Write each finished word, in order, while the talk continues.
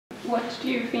what do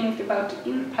you think about the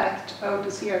impact of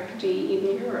the CRPD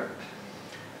in Europe?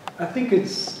 I think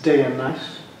it's day and night,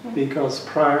 because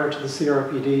prior to the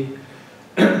CRPD,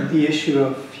 the issue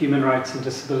of human rights and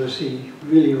disability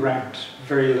really ranked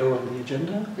very low on the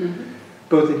agenda,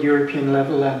 both at European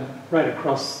level and right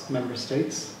across member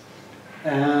states.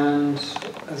 And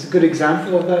as a good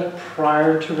example of that,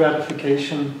 prior to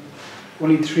ratification,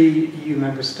 only 3 EU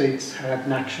member states had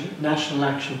national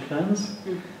action plans.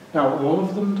 Now all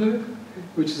of them do,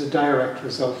 which is a direct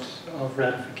result of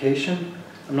ratification.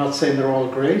 I'm not saying they're all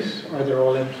great or they're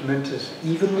all implemented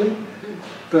evenly,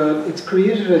 but it's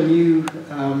created a new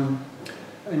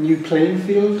playing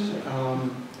field.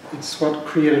 It's what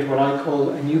created what I call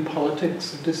a new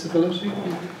politics of disability.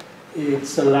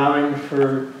 It's allowing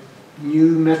for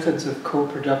new methods of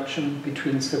co-production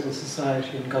between civil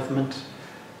society and government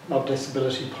of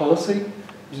disability policy,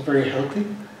 which is very healthy.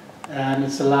 And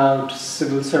it's allowed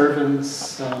civil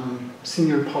servants,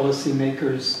 senior policy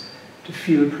makers to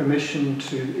feel permission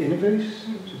to innovate,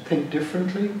 to think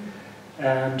differently,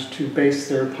 and to base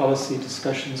their policy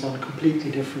discussions on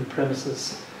completely different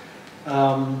premises.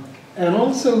 And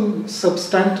also,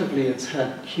 substantively, it's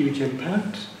had huge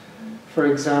impact. For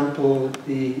example,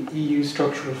 the EU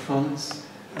structural funds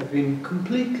have been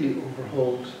completely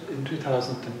overhauled in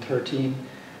 2013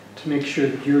 to make sure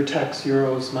that your tax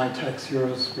euros, my tax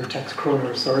euros, your tax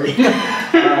kroner, sorry,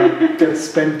 get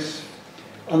spent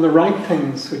on the right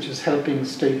things, which is helping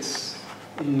states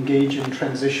engage in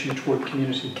transition toward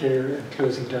community care and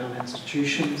closing down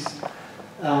institutions.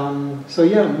 So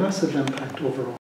yeah, massive impact overall.